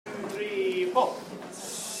4. 2,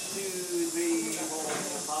 3, 4,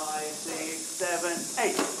 5, 6, 7,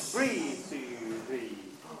 8. Breathe. 2, 3.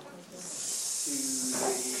 2,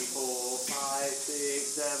 3, 4, 5,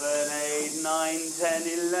 6, 7, 8, 9, 10,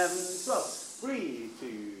 11, 12. Breathe.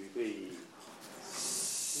 2, 3.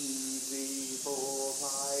 2, 3, 4,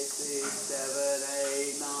 5, 6, 7,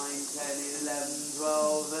 8, 9, 10, 11,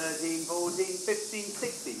 12, 13, 14, 15,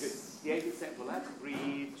 16. Good. The 80th second for that.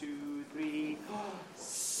 Breathe. 2, 3, 2,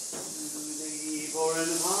 3, 4, and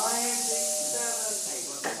 5, 6,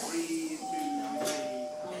 7, 8. Breathe. 2,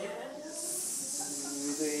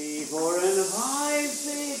 3, 4, and 5,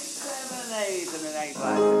 6, 7, 8. And an 8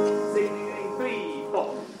 back. Sing, 3,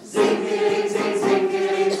 4. Sing, sing, sing, sing,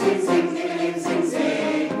 sing, sing, sing, sing,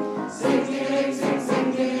 sing. Sing, sing, sing,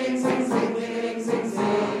 sing, sing, sing, sing, sing, sing,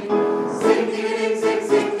 sing. Sing, sing, sing,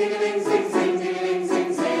 sing, sing, sing, sing, sing, sing,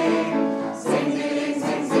 sing. Sing, sing, sing,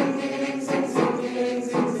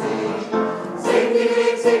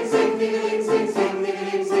 sing, sing, sing, sing,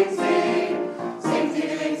 sing, sing, sing. Sing,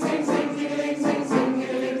 sing, sing, sing, sing,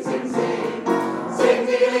 sing, sing, sing, sing, sing.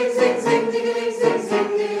 Sing, sing, sing, sing, sing,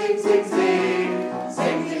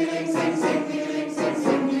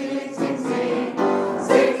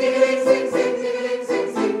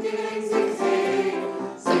 sing,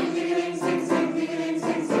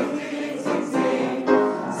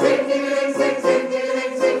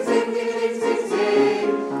 sing,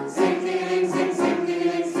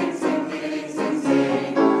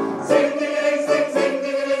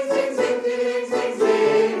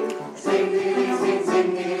 sing,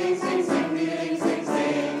 sing, sing. Sing,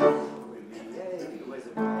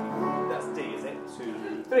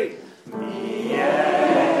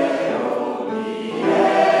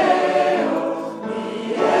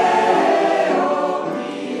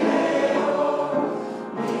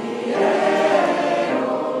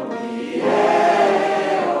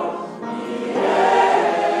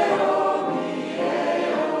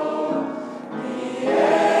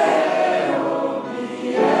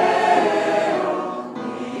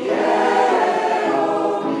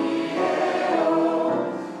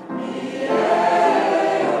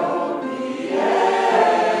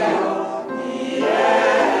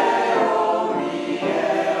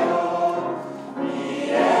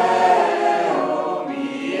 sing, sing,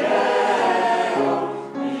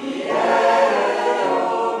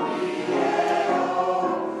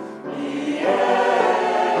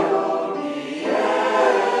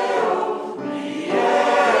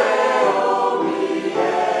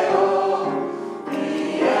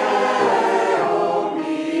 sing,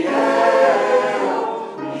 sing,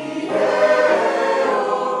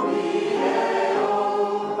 sing, sing, sing.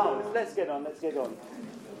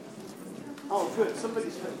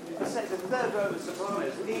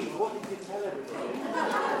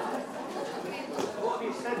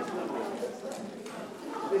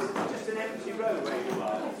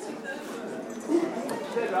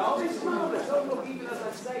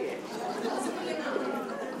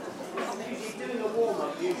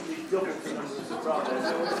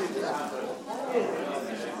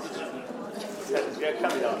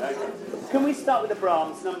 Can we start with the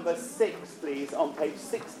Brahms, number 6, please, on page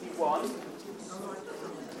 61?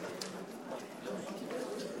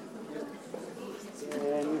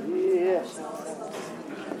 And here.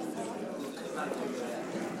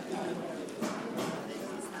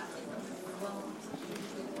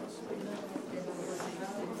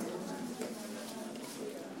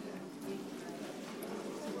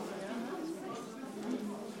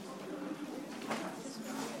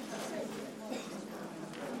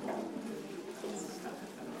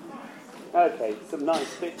 Okay, some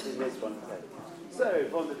nice bits in this one too. So,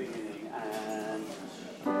 from the beginning, and...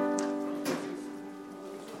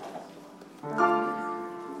 Oh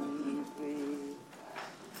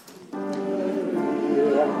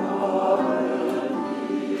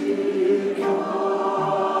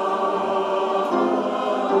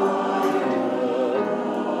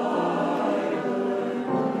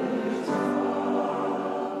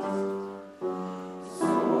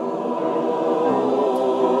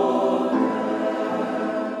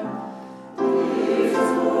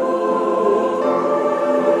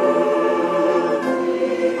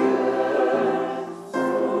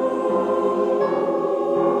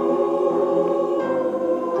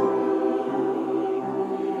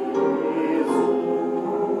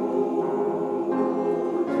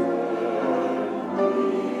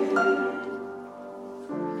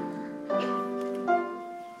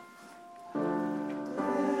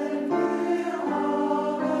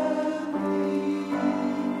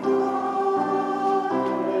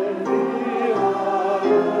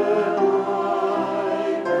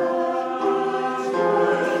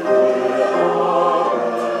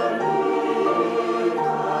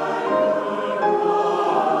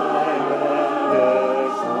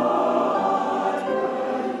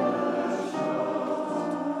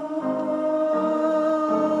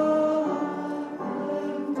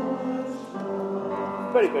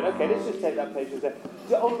Very good. Okay, let's just take that page.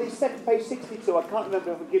 On the second page, 62, I can't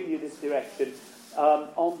remember if I've given you this direction.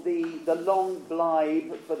 On the long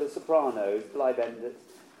blibe for the sopranos, blibe end, do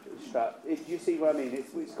you see what I mean?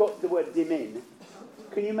 It's got the word dimin.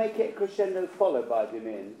 Can you make it a crescendo followed by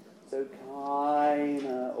dimin? So kind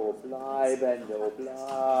or blibe end or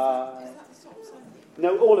blibe.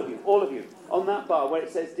 No, all of you. On that bar where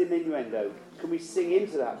it says diminuendo, can we sing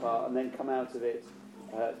into that bar and then come out of it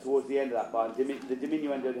towards the end of that bar? And the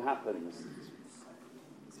diminuendo happens.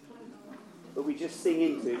 But we just sing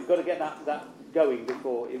into it. We've got to get that going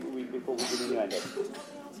before we diminuendo.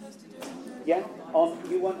 Yeah?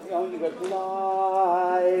 You go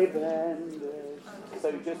blibe end.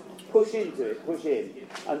 So just push into it, push in,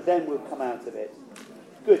 and then we'll come out of it.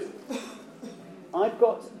 Good.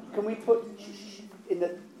 Can we put in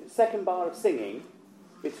the second bar of singing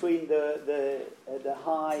between the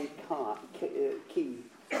high key,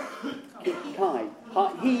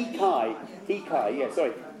 he kai, yeah,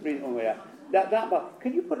 sorry, read it all the way out. That bar,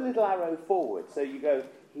 can you put a little arrow forward so you go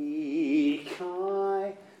he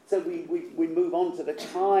kai, so we move on to the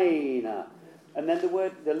kaina. And then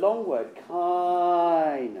the long word,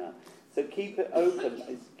 kaina. So keep it open.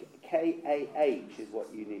 It's K-A-H is what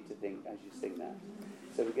you need to think as you sing that.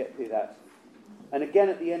 So we get through that. And again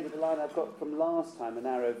at the end of the line, I've got from last time an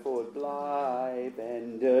arrow forward.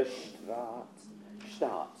 Bleibende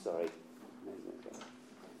Start, sorry.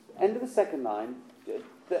 End of the second line,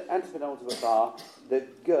 the antepenultimate bar, the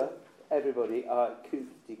G, everybody, are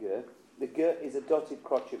kuftige. The G is a dotted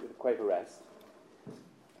crotchet with a quaver rest.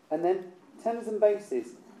 And then tenors and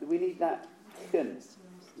basses, we need that chen,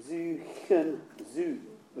 zu,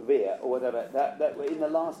 wir, or whatever. That in the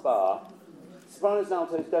last bar, sopranos and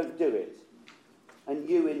altos don't do it. And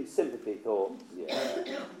you in sympathy thought, yeah,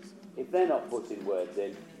 if they're not putting words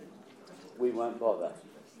in, we won't bother.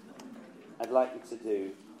 I'd like you to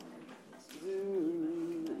do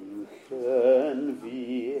suchen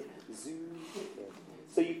wir, suchen.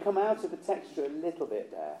 So you come out of the texture a little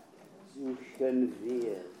bit there. Suchen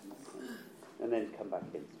wir. And then come back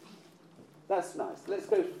in. That's nice. Let's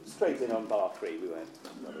go straight in on bar 3. We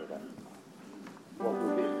won't bother with that. What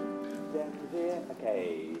will be? Down here.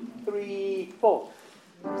 Okay. 3, 4.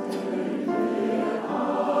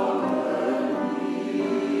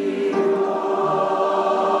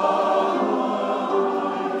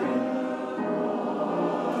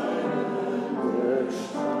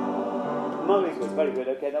 Mowing was very good.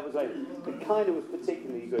 Okay, that was right. The kind of was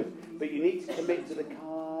particularly good. But you need to commit to the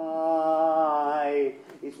kai.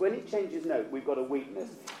 It's when it changes note, we've got a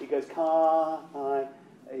weakness. It goes kai,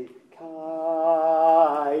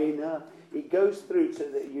 kaina. It goes through to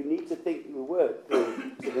the. You need to think the word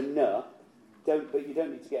through to the n. But you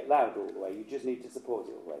don't need to get loud all the way. You just need to support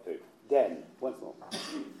it all the way through. Den. Once more.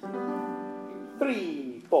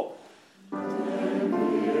 3, 4.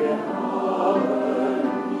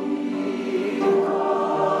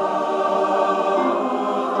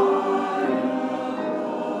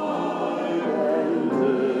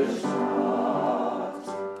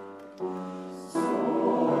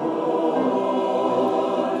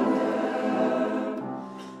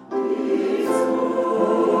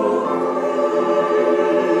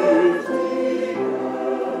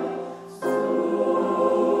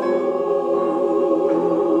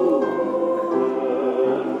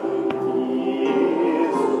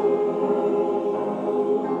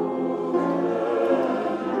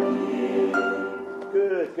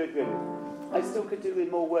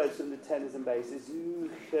 From the tenors and basses,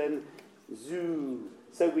 zuchen, zu.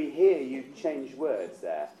 So we hear you change words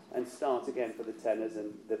there and start again for the tenors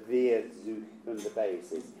and the wir, zu from the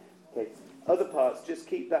basses. Okay. Other parts, just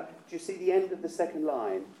keep that. Do you see the end of the second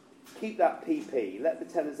line? Keep that PP. Let the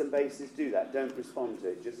tenors and basses do that. Don't respond to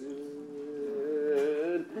it. Just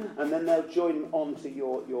and then they'll join on to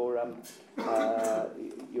your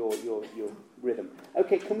rhythm.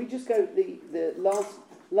 Okay. Can we just go the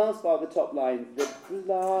last bar of the top line,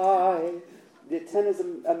 the tenors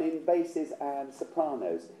and basses and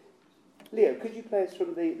sopranos. Leo, could you play us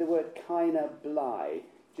from the word kaina blai?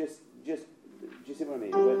 Just, do you see what I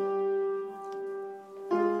mean?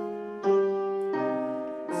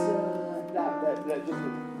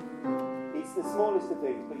 It's the smallest of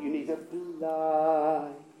things, but you need a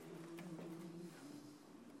blai.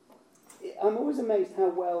 I'm always amazed how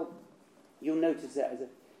well you'll notice that as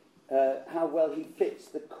how well he fits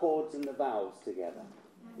the chords and the vowels together.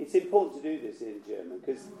 It's important to do this in German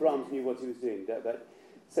because Brahms knew what he was doing. But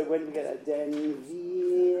so when we get that den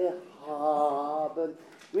wir haben,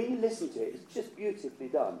 when you listen to it, it's just beautifully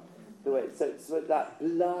done. The way so that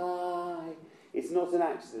blai, it's not an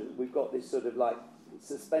accident. We've got this sort of like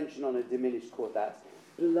suspension on a diminished chord. That's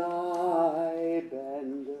Bly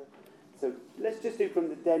bender. So let's just do from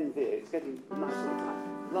the den veer. It's getting nice and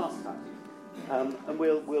tight. Last time. And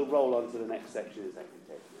we'll roll on to the next section as I can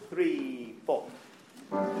take. 3, 4.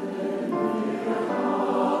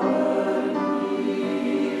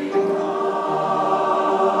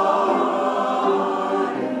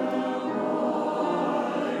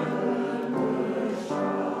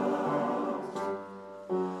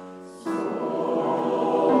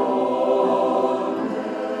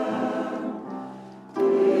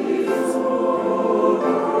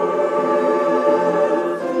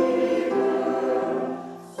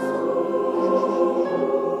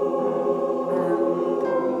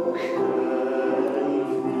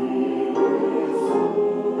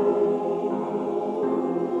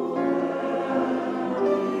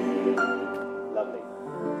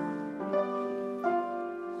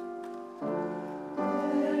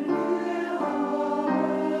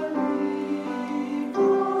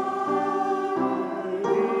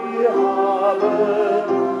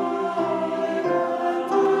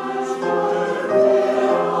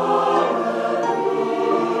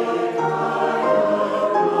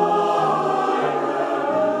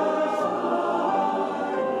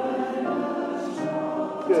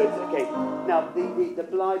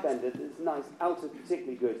 Alto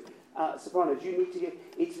particularly good. Sopranos, you need to get.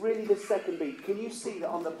 It's really the second beat. Can you see that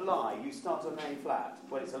on the Bly you start on A flat?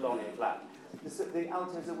 Well, it's a long A flat. The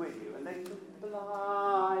altos are with you, and then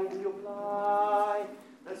Bly and your Bly.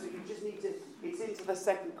 That's what you just need to. It's into the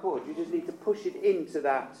second chord. You just need to push it into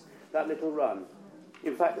that little run.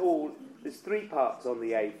 In fact, there's 3 parts on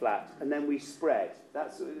the A flat, and then we spread.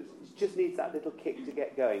 It just needs that little kick to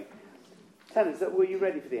get going. Tenors, were you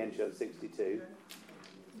ready for the end shot 62?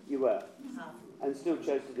 You were? And still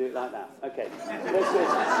chose to do it like that. Okay.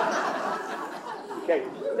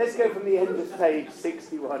 Let's go from the end of page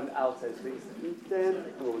 61, altos, please. Den,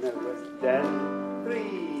 oh no, where's Den?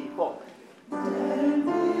 3, 4.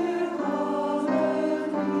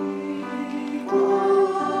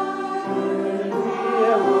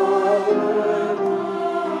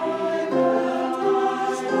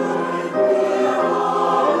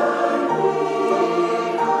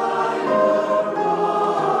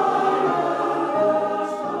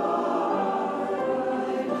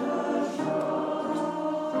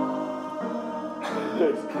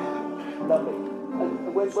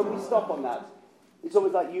 When we stop on that, it's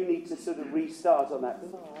almost like you need to sort of restart on that.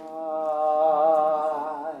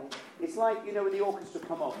 It's like, when the orchestra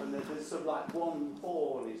come off and there's sort of like one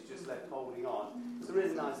horn is just left holding on. It's a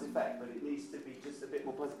really nice effect, but it needs to be just a bit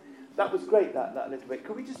more positive. That was great, that little bit.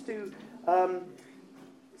 Could we just do...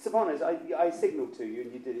 Sopranos, I signalled to you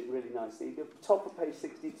and you did it really nicely. The top of page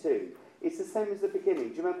 62, it's the same as the beginning.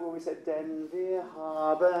 Do you remember when we said, Den wir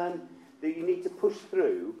haben, that you need to push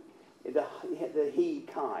through the he,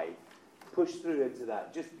 kai, push through into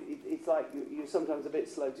that. It's like you're sometimes a bit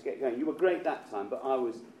slow to get going. You were great that time, but I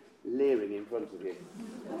was leering in front of you.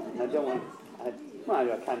 And I don't want... I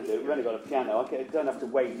can do it. We've only got a piano. I don't have to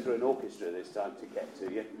wade through an orchestra this time to get to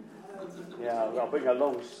you. Yeah, I'll bring a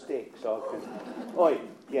long stick so I can... Oi,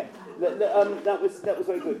 yeah. That was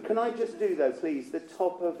very good. Can I just do, though, please, the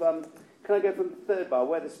top of... can I go from the third bar,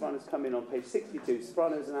 where the sopranos come in on page 62,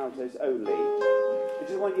 sopranos and altos only. I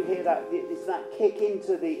just want you to hear that. It's that kick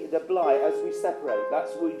into the Bly as we separate.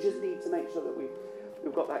 We just need to make sure that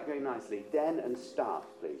we've got that going nicely. Den and start,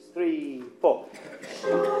 please. 3, 4.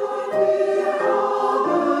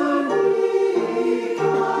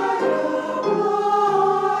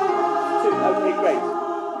 Okay, great.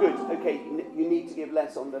 Good. Okay, you need to give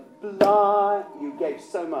less on the Bly. You gave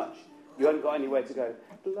so much. You haven't got anywhere to go.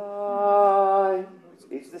 Bly.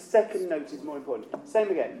 It's the second note is more important. Same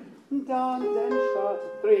again. Down, then start.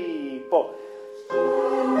 3, 4.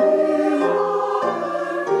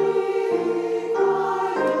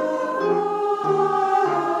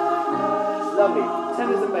 Lovely.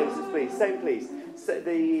 Tenors and basses, please. Same, please. So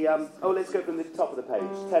let's go from the top of the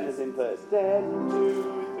page. Tenors in first. 10,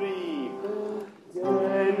 2, 3.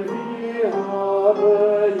 Den wir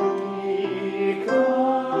haben die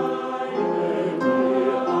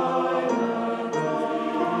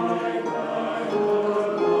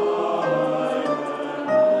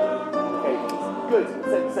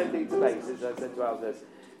same thing to bass, as I said to altos.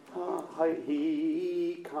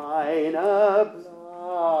 He keine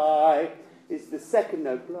Bly. It's the second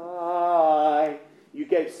note, Bly. You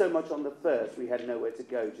gave so much on the first, we had nowhere to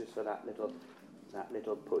go just for that little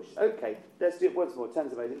push. Okay, let's do it once more.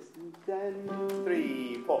 Tenors and basses. 10,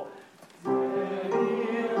 3, 4.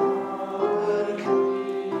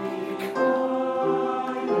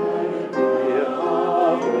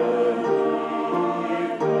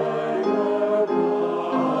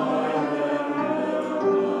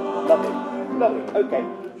 Lovely. Okay.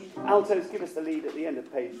 Altos, give us the lead at the end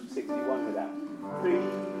of page 61 with that. 3,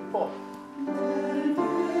 4.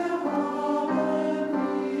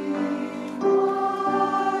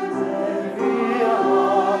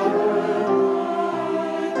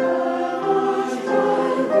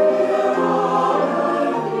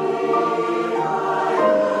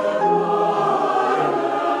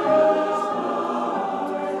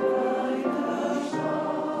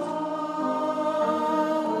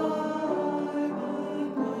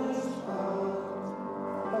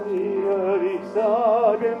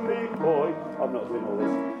 I'm not doing all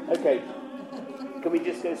this. Okay, can we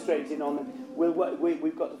just go straight in on?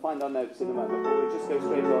 We've got to find our notes in a moment, but we'll just go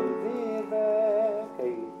straight on.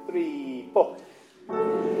 Okay, 3, 4.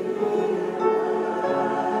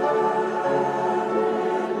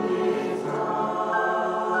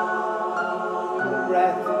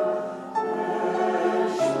 Breath.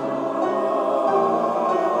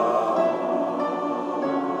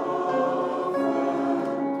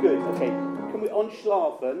 Good. Okay. Can we on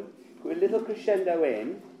Schlafen? With a little crescendo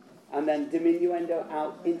in, and then diminuendo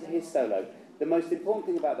out into his solo. The most important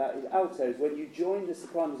thing about that is altos, when you join the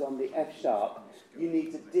sopranos on the F sharp, you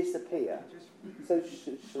need to disappear. So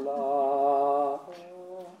schla,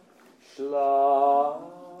 schla.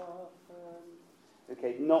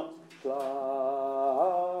 Okay, not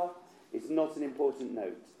schla. It's not an important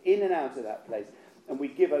note. In and out of that place. And we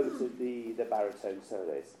give over to the baritone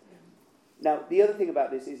soloist. Now, the other thing about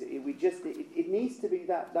this is it needs to be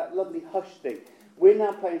that lovely hush thing. We're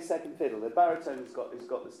now playing second fiddle. The baritone's got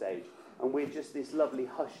the stage, and we're just this lovely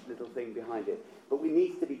hushed little thing behind it. But we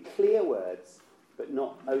need to be clear words, but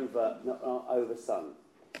not oversung.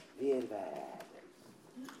 Wir werden.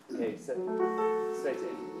 Okay, so straight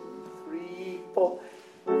in. 3, 4.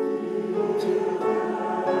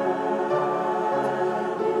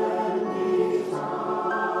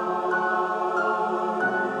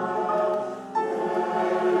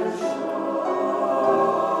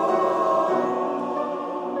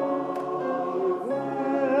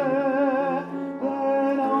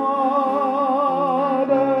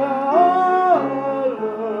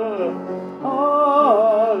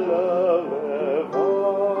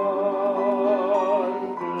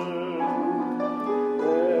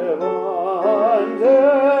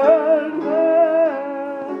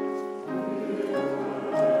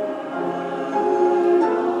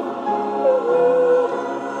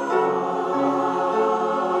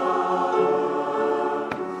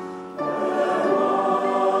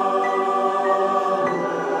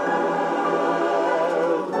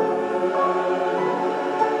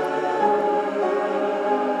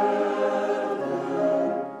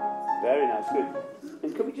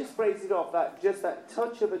 Just that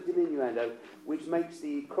touch of a diminuendo, which makes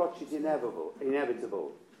the crotchet inevitable.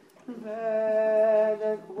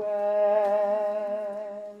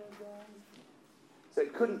 So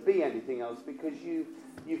it couldn't be anything else because you've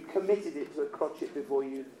committed it to a crotchet before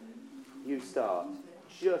you start,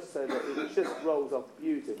 just so that it just rolls off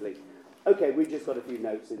beautifully. Okay, we just got a few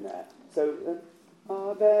notes in there. So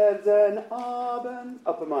upper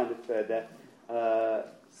minor third there,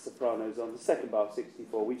 sopranos on the second bar of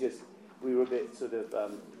 64. We were a bit sort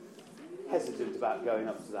of hesitant about going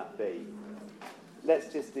up to that B.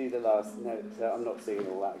 Let's just do the last note. I'm not singing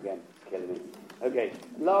all that again. It's killing me. Okay,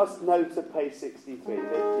 last note of page 63, the D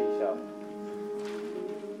sharp.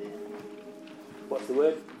 What's the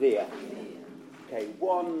word? Wir. Okay,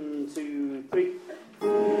 1, 2, 3.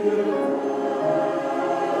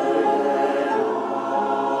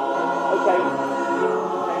 Okay.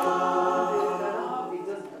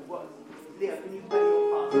 Leo, can you play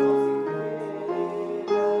your part?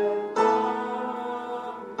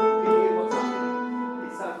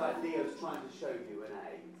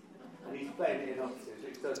 Playing it in opposites,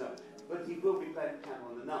 which does not. But he will be playing the piano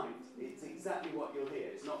on the night. It's exactly what you'll hear.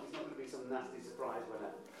 It's not going to be some nasty surprise when a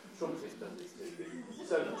trumpet does this to you.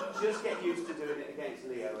 So just get used to doing it against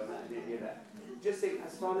Leo and that, and you'll hear that. Just think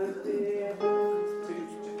Aspanos, Leo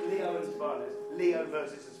and Aspanos. Leo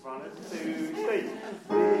versus Aspanos. 2, 3.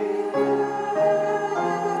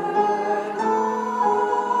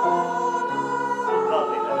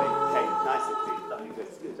 Lovely. Okay, nice and clean. Lovely, good.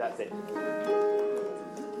 That's it.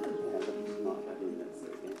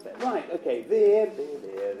 Right, okay, there.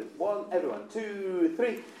 1, everyone, 2,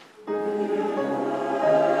 3.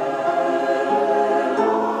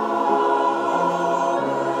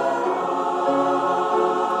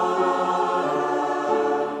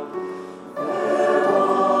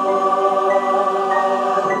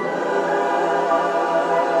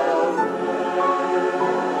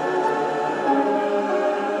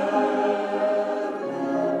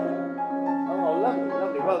 Oh,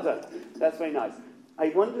 lovely, well done. That's very nice. I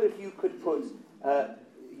wonder if you could put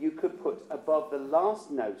above the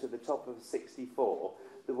last note at the top of 64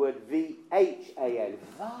 the word V-H-A-N,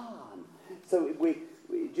 Van. So do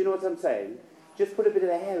you know what I'm saying? Just put a bit of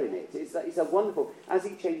air in it. It's a wonderful. As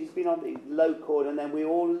he changes, he's been on the low chord, and then we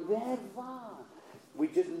all there, Van. We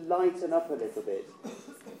just lighten up a little bit.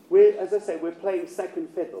 As I say, we're playing second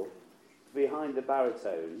fiddle behind the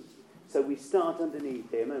baritone. So we start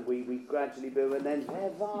underneath him, and we gradually build, and then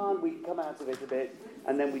Van, we come out of it a bit,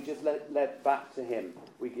 and then we just let back to him.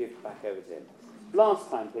 We give back over to him. Last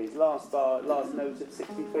time, please. Last bar, last note at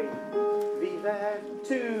 63. Viva,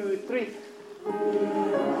 2, 3.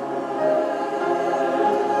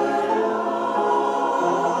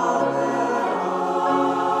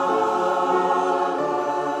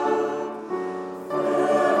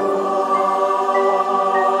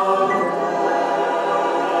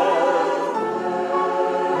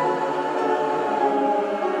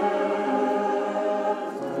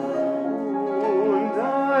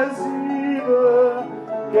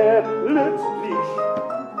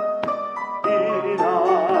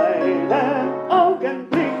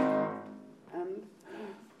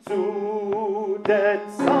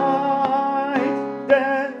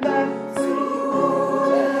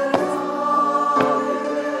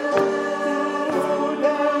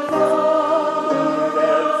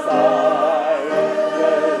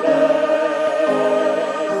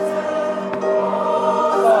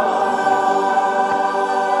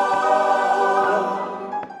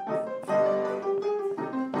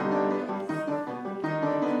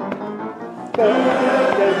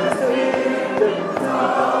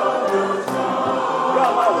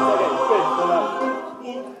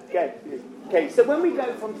 Okay, so when we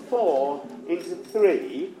go from 4 into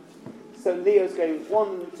 3, so Leo's going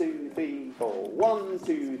 1, 2, 3, 4, 1,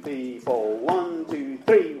 2, 3, 4, 1, 2,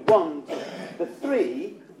 3, 1, 2. The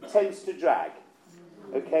 3 tends to drag.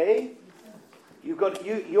 Okay? You're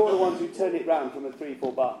the ones who turn it round from a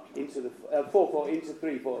 3/4 bar into the 4/4 into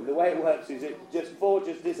 3/4. And the way it works is 4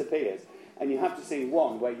 just disappears, and you have to sing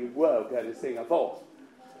 1 where you were going to sing a 4.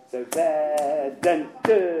 So then,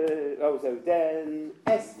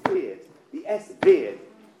 S weird. The S weird.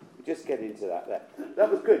 Just get into that there. That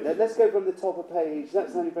was good. Now, let's go from the top of page. That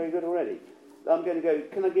sounded very good already. I'm going to go.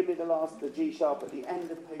 Can I give me the G sharp at the end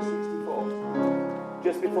of page 64?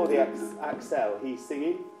 Just before the Axel, he's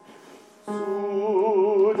singing.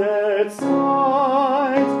 To that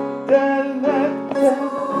side, then that.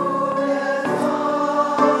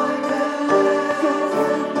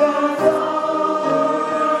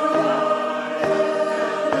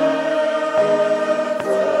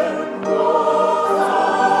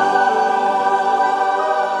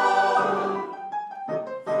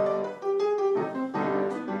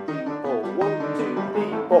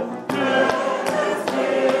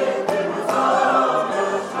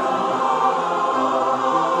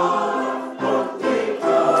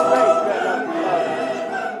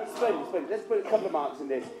 Let's put a couple of marks in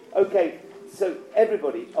this. Okay, so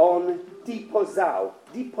everybody on diposao,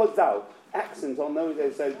 accent on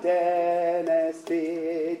those. So denesti,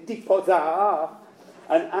 diposao,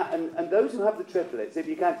 and those who have the triplets, if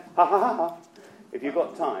you can, ha ha ha ha, if you've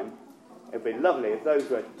got time, it'd be lovely if those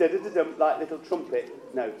were like little trumpet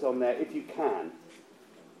notes on there, if you can.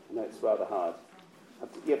 I know it's rather hard.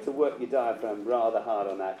 You have to work your diaphragm rather hard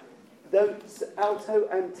on that. Those alto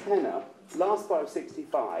and tenor, last bar of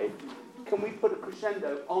 65. Can we put a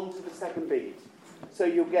crescendo onto the second beat? So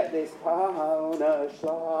you'll get this.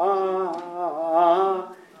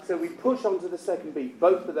 So we push onto the second beat,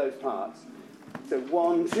 both of those parts. So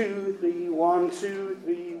 1, 2, 3, 1, 2,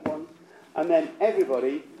 3, 1. And then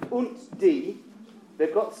everybody, und D,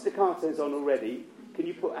 they've got staccatos on already. Can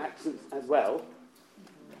you put accents as well?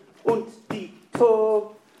 Und D,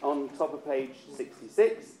 to, on top of page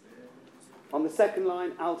 66. On the second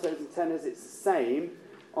line, altos and tenors, it's the same.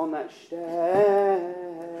 On that do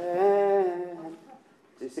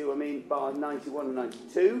you see what I mean? Bar 91 and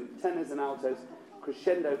 92, tenors and altos,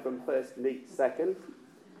 crescendo from first and second,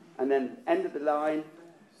 and then end of the line,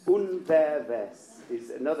 unverves is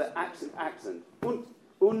another accent.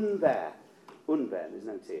 Unver, there's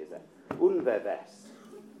no T, is there? Unverves,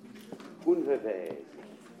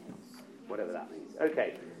 whatever that means.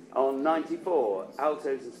 Okay, on 94,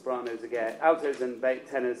 altos and sopranos again, altos and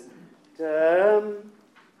tenors.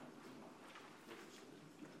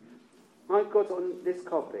 I've got on this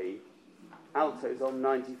copy, altos on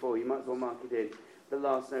 94, you might as well mark it in. The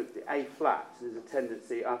last note, the A flat, there's a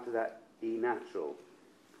tendency after that E natural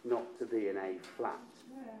not to be an A flat.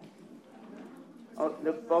 Oh,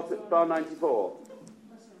 the bottom, bar 94.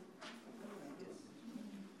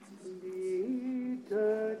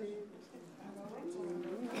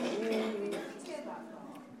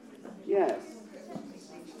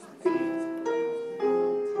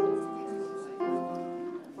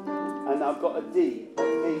 and I've got a D.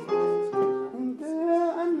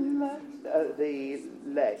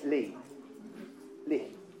 Lee.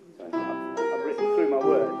 Sorry, I've written through my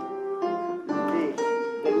word.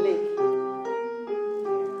 The lick.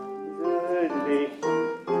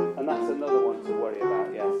 And that's another one to worry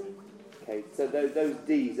about, yes. Okay, so those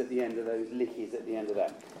D's at the end of those lickies at the end of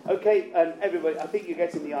that. Okay, everybody, I think you're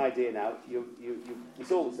getting the idea now.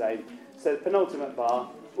 It's all the same. So penultimate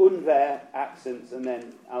bar, unver, accents, and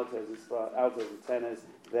then altos and tenors.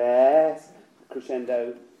 There's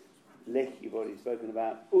crescendo, lick, you've already spoken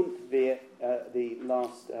about. Und wir, the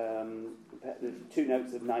last the two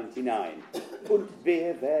notes of 99. Und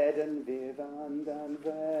wir werden werden.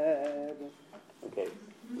 Okay,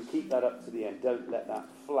 we keep that up to the end. Don't let that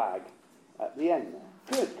flag at the end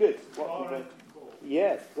there. Good. What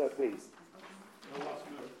yes, so please. The last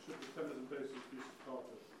note, should the tenors and basses be staccato?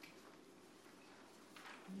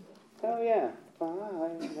 Oh yeah,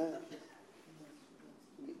 fine.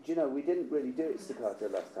 Do you know, we didn't really do it staccato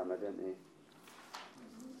last time, I don't think.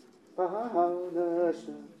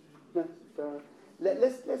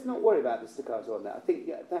 Let's not worry about the staccato on that. I think,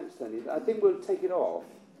 yeah, thanks, Tony. I think we'll take it off.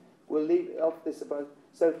 We'll leave it off this about.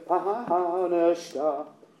 So,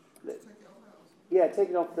 yeah, take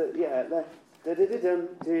it off the,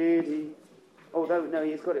 although, no,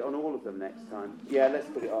 he's got it on all of them next time. Yeah, let's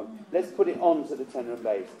put it on. Let's put it on to the tenor and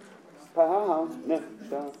bass.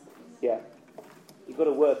 Yeah. You've got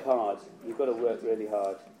to work hard. You've got to work really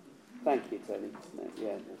hard. Thank you, Tony.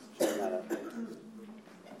 Yeah, let's tune that up.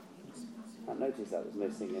 I noticed that was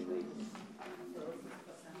missing in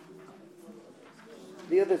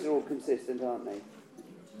the others are all consistent, aren't they?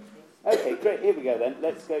 Okay, great. Here we go then.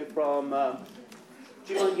 Let's go from...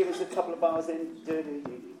 do you mind giving us a couple of bars in?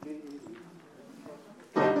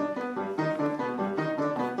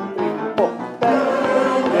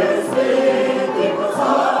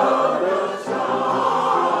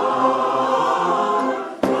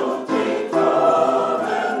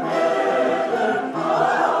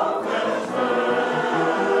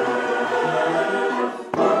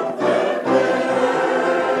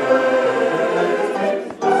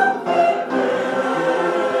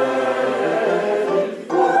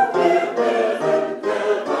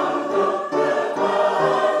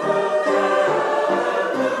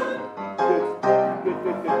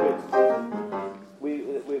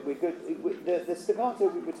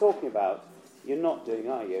 Talking about, you're not doing,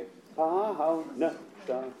 are you? No.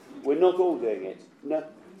 We're not all doing it. No.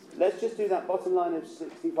 Let's just do that bottom line of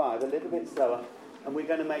 65 a little bit slower, and we're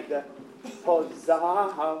going to make the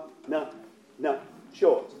no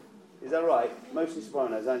short. Is that right? Mostly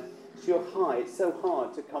sopranos. And so you're high. It's so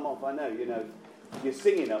hard to come off. I know. You know, you're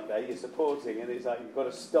singing up there, you're supporting, and it's like you've got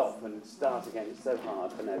to stop and start again. It's so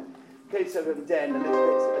hard. I know. Okay, so from den a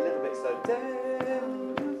little bit slow.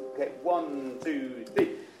 Den. Okay, 1, 2,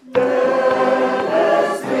 3. Can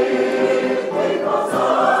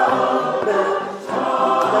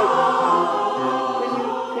you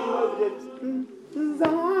open it?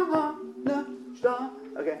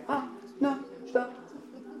 Okay.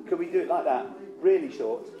 Can we do it like that? Really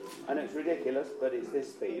short. I know it's ridiculous, but it's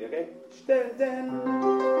this speed, okay?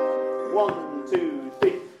 1, 2,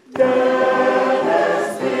 3.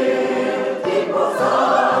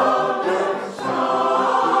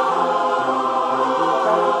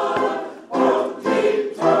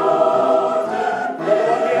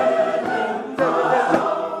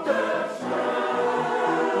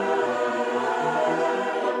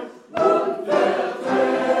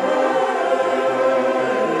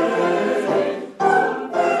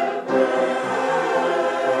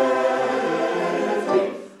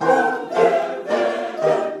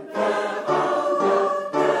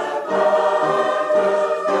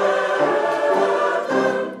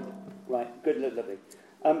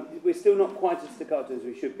 As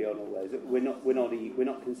we should be on all those. We're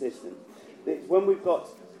not consistent. When we've got,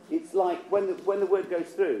 it's like when the word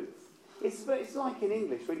goes through. It's like in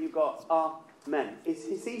English when you've got amen.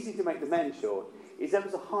 It's easy to make the men short. It's ever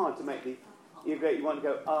so hard to make you want to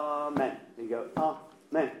go amen. And you go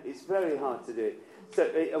amen. It's very hard to do it. So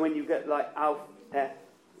when you get like alf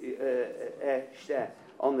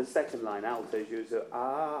on the second line, altos, you go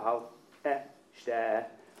alf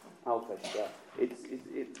alpha.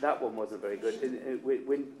 That one wasn't very good.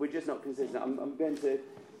 We're just not consistent. I'm going to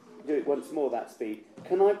do it once more, that speed.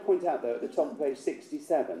 Can I point out, though, at the top of page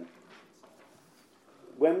 67,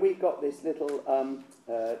 when we got this little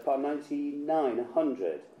part 99,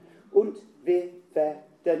 100, und wir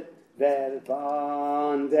werden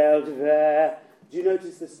verwandelt werden. Do you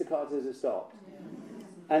notice the staccatos are stopped?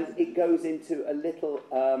 And it goes into a little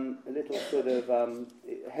sort of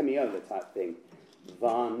hemiola type thing.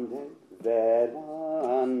 Vandel,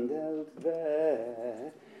 verwandelt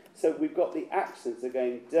wer. So we've got the accents are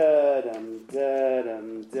going da-dum,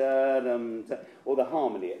 da-dum, da-dum, da, or the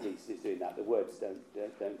harmony at least is doing that. The words don't.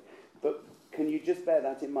 But can you just bear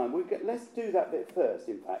that in mind? Let's do that bit first,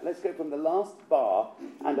 in fact. Let's go from the last bar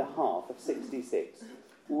and a half of 66.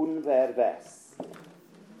 Unverves.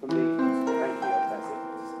 From the... Thank you, that's it.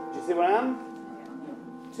 Do you see where I am?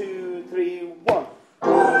 2, 3, 1.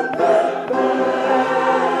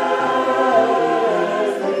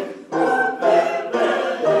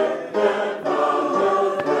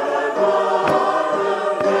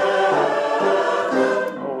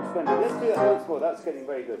 That's getting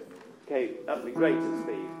very good. Okay, that'll be great at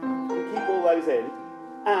speed. Keep all those in.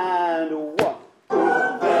 And 1.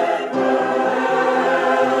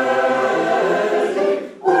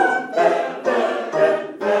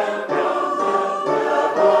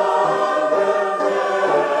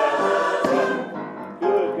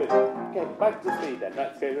 Good. Okay, back to speed then.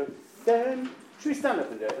 That's good. Then, should we stand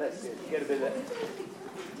up and do it? Let's get a bit of it.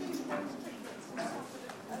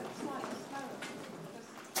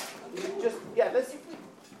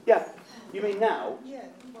 You mean now? Yeah.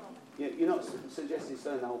 You're not suggesting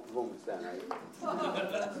slowing the whole performance down, are you?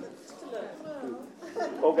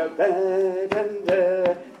 Or go...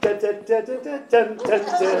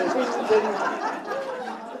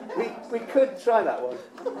 We could try that one.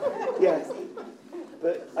 Yes.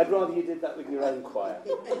 But I'd rather you did that with your own choir.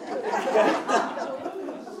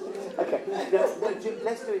 Okay. Now,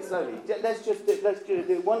 let's do it slowly. Let's do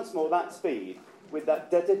it once more, that speed, with that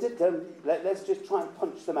da-da-da-dum. Let's just try and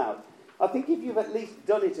punch them out. I think if you've at least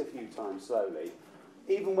done it a few times slowly,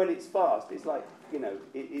 even when it's fast, it's like,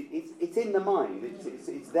 it's in the mind.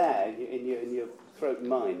 It's there in your throat and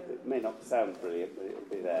mind. It may not sound brilliant, but it'll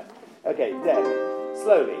be there. Okay, then,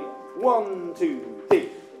 slowly. 1, 2, 3.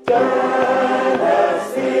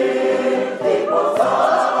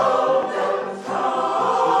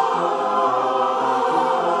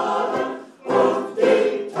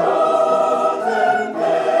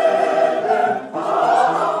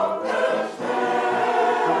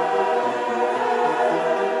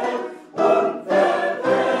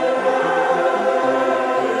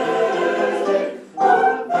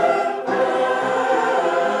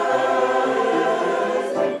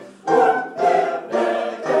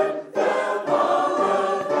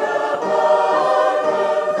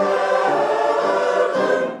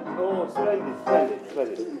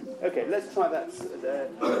 Okay, let's try that.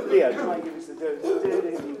 Leo, try and give us the...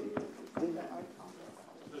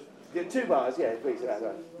 Yeah, 2 bars, yeah, please.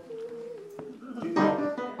 Right.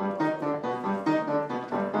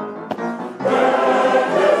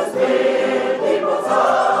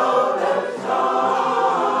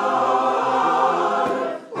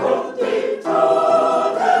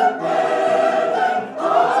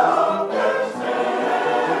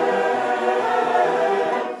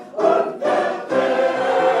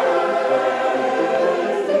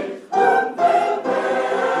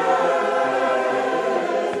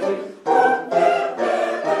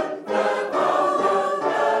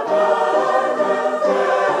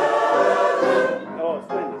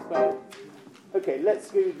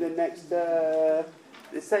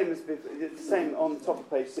 The same on top of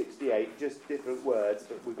page 68, just different words,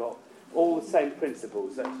 but we've got all the same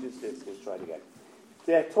principles. Let's just try it again.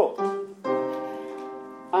 Der Tod.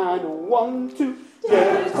 And 1, 2.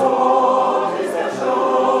 Der Tod ist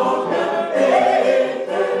erschoben in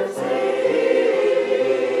der See.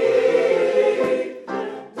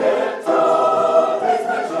 Der Tod ist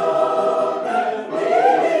erschoben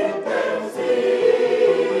in der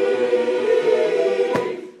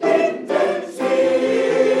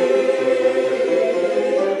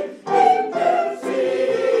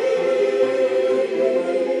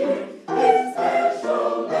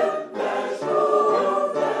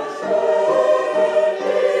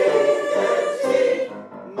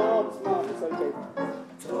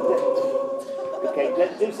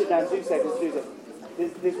Do sit down, 2 seconds,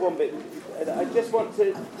 There's one bit. I just want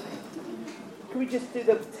to... Can we just do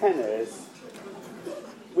the tenors?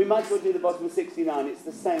 We might as well do the bottom of 69. It's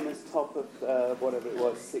the same as top of whatever it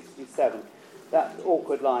was, 67. That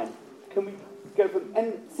awkward line. Can we go from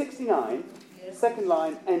 69, second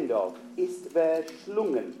line, end of. Ist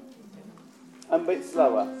verschlungen. A bit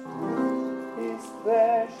slower. Ist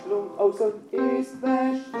verschlungen. Oh, so ist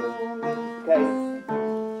verschlungen. Okay.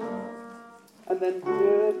 And then,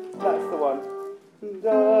 that's the one.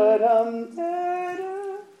 Da-dum, da-da.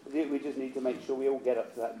 We just need to make sure we all get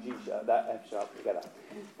up to that G sharp, that F sharp together.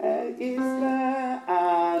 Is there,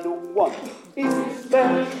 and 1. Is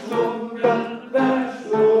there,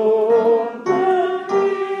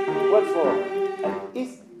 once more.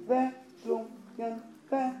 Is there,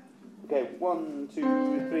 1, 2,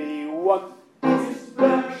 3, 1. Ist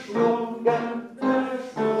verschlungen,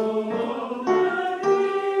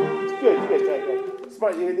 Good.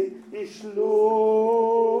 Sprite, the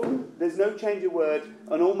schlung. There's no change of word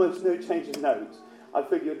and almost no change of notes. I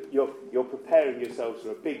feel you're preparing yourselves for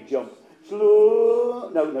a big jump.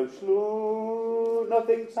 Schlung. No, schlung.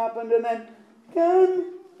 Nothing's happened, and then can.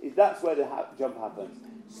 That's where the jump happens.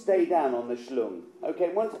 Stay down on the schlung.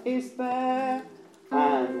 Okay, once is there,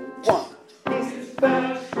 and one. Ist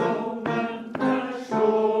verschlungen,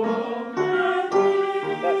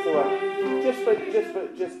 That's the one.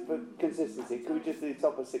 Just for consistency, can we just do the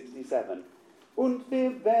top of 67? Und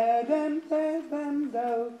wir werden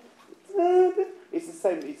da. It's the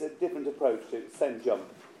same. It's a different approach to it. Same jump.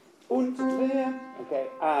 Und wir. Okay,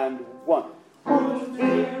 and one. Und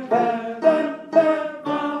wir werden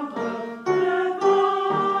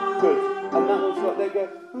Good. And that one's got. They go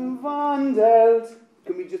wandelt.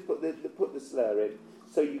 Can we just put the slur in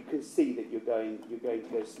so you can see that you're going to go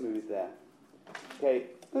smooth there? Okay.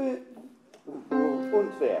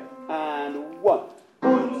 Und wir. And one.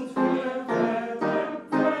 Und wir werden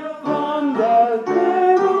wandelt.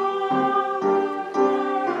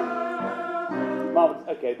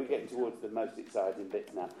 Okay, we're getting towards the most exciting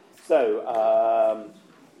bits now. So,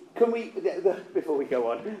 can we, before we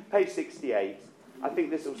go on, page 68, I think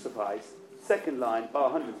this will suffice. Second line, bar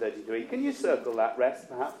 133. Can you circle that rest,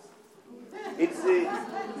 perhaps? It's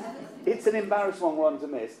an embarrassing one to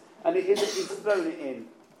miss, and he's thrown it in.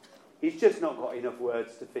 He's just not got enough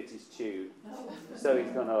words to fit his tune. So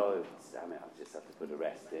he's gone, oh, damn it, I'll just have to put a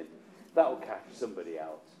rest in. That'll catch somebody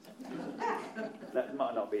else. That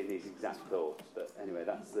might not be in his exact thoughts, but anyway,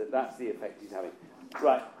 that's the effect he's having.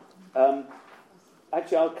 Right.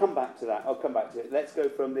 Actually, I'll come back to that. Let's go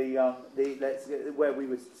from where we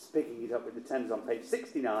were picking it up with the tens on page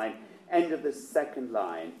 69, end of the second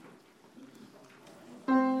line.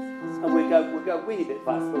 And we'll go a wee bit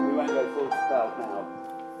fast, but we won't go full spell now.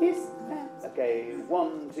 Okay,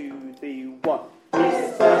 1, 2, 3, 1.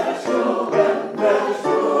 Ist verschlungen,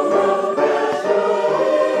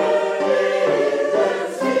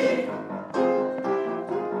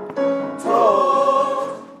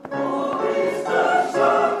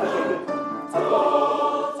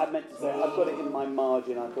 I've got it in my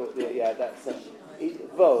margin. I thought, that's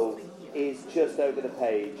Vo is just over the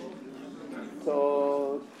page.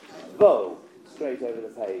 Tod, Vo, straight over the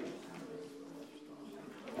page.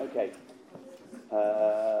 Okay.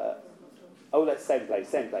 That's same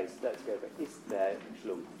place. Let's go back. Ist there,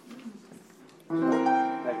 schlung.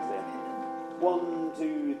 Next then. 1,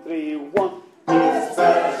 2, 3, 1. Ist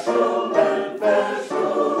verschlungen,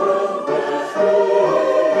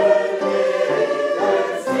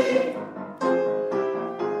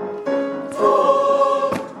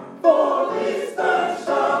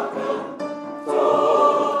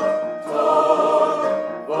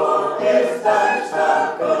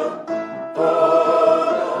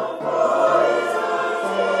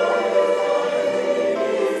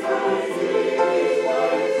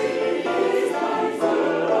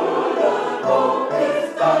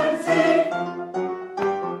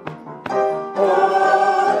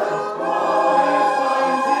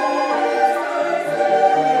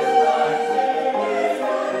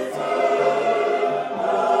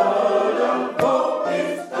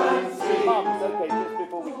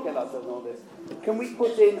 Can we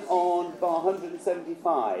put in on bar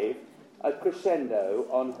 175 a crescendo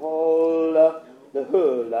on hola, the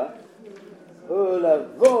hurla,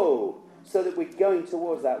 vo, so that we're going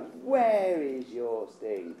towards that? Where is your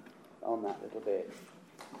sting on that little bit?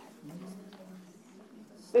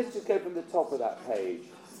 Let's just go from the top of that page.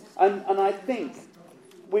 And I think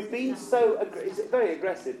we've been so... It's a very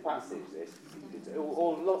aggressive passage, this.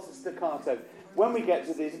 Or lots of staccato. When we get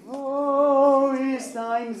to this, oh, ist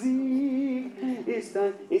ein Sieg,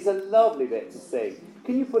 it's a lovely bit to sing.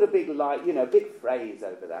 Can you put a big big phrase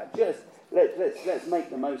over that? Just let's make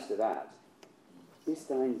the most of that. Ist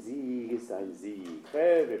ein Sieg. For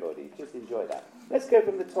everybody, just enjoy that. Let's go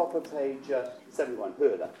from the top of page 71.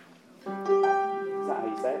 Hurla. Is that how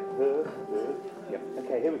you say it? Hur. Yeah.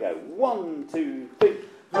 Okay, here we go. 1, 2, 3.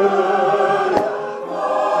 Hurla.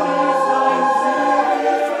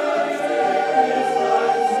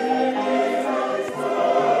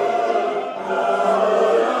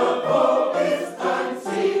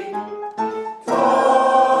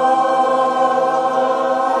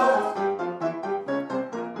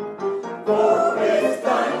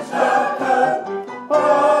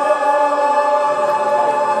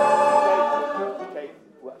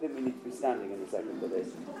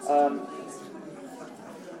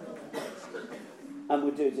 and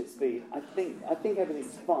we'll do it at speed. I think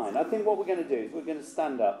everything's fine. I think what we're going to do is we're going to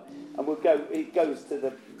stand up and we'll go. It goes to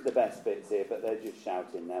the best bits here, but they're just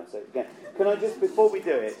shouting now. So again, can I just, before we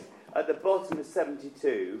do it, at the bottom of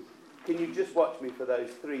 72, can you just watch me for those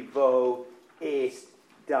three: Wo, Ist,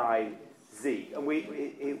 Dein, Sieg. And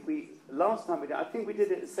we last time we did, I think we did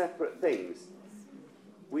it as separate things.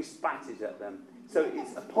 We spat it at them. So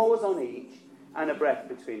it's a pause on each and a breath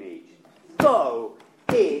between each. Wo,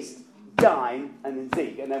 Ist, Dein, and then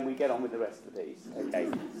Sieg, and then we get on with the rest of these. Okay,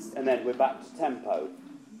 and then we're back to tempo.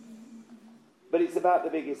 But it's about the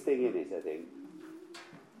biggest thing in it, I think.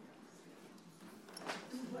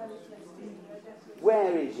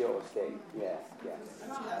 Where is your sting? Yeah.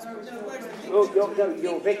 Oh,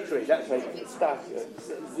 your victory. That's right.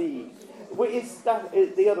 Sieg. What is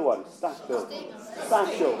the other one? Satchel.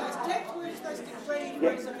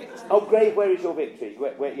 Yeah. Oh, grave. Where is your victory?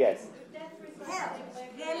 Where, yes.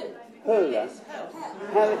 Hölle.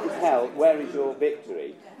 Hell is hell. Where is your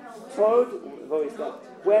victory? Tod.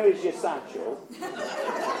 Where is your satchel?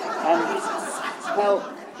 And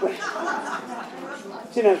hell. Do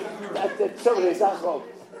you know, the trouble is, that's what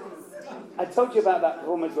I told you about that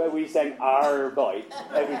performance where we sang Arbeit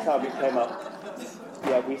every time it came up.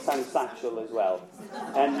 Yeah, we sang Satchel as well.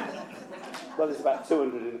 And, well, there's about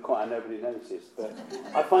 200 in the choir, nobody noticed, but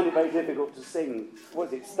I find it very difficult to sing. What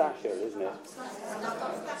is it? Stachel, isn't it?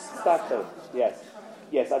 Stachel, yes.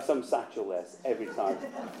 Yes, I've sung Satchel less every time.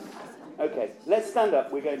 Okay, let's stand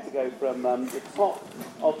up. We're going to go from the top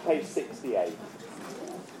of page 68.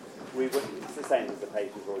 It's the same as the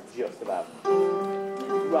page before, just about.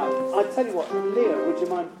 Right, I tell you what, Leah, would you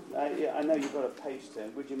mind? I know you've got a page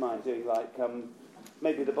turn. Would you mind doing like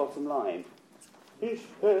maybe the bottom line?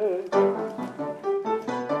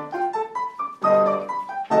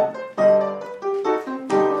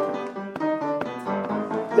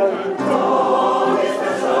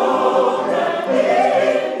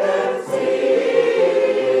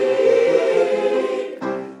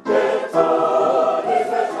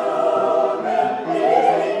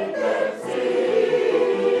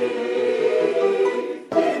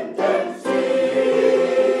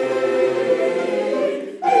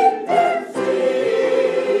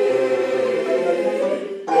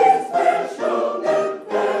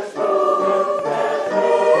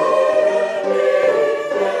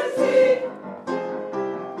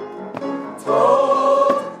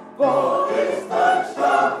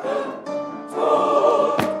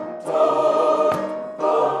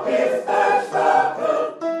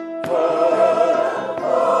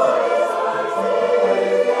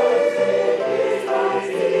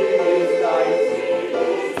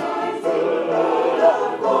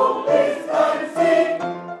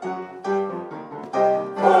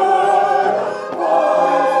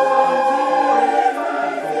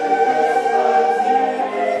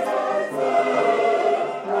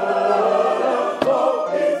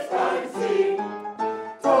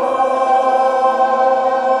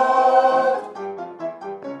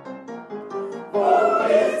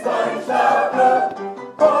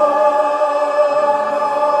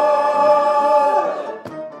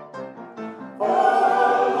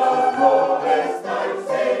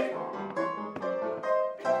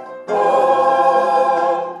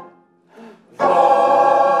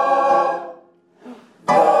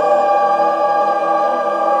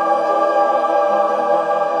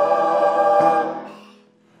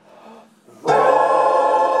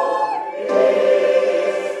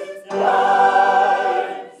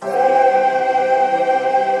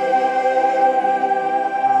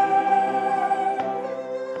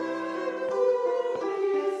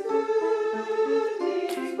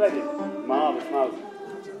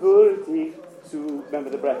 Remember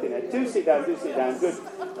the breath in it. Do sit down, good.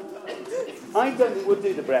 I don't think we'll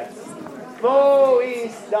do the breath. Wo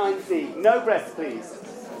ist dein Sieg? No breath, please.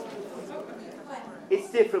 It's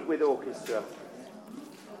different with orchestra.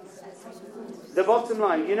 The bottom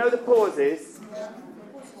line, you know the pauses?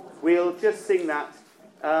 We'll just sing that.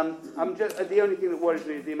 The only thing that worries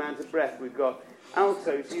me is the amount of breath we've got.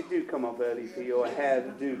 Altos, you do come off early for your hair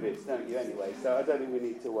to do bits, don't you, anyway? So I don't think we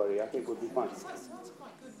need to worry. I think we'll be fine.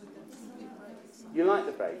 You like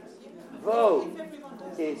the phrase? Wo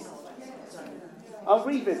ist... I'll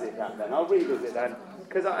revisit that then.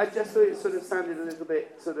 Because I just thought it sort of sounded a little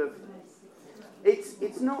bit sort of...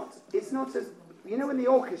 It's not as... You know when the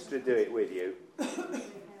orchestra do it with you?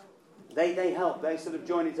 They help, they sort of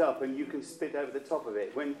join it up and you can spit over the top of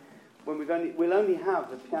it. When we'll only have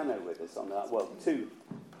the piano with us on that, well,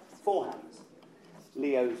 4 hands.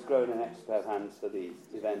 Leo's grown an extra pair of hands for the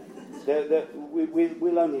event.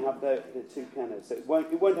 We'll only have the 2 pianos, so it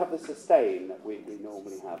won't have the sustain that we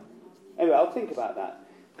normally have. Anyway, I'll think about that.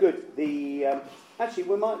 Good. Actually,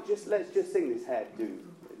 let's just sing this head. Do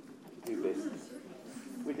this.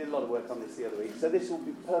 We did a lot of work on this the other week, so this will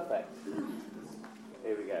be perfect.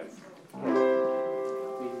 Here we go.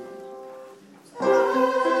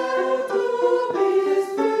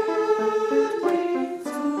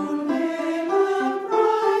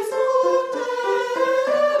 Christ,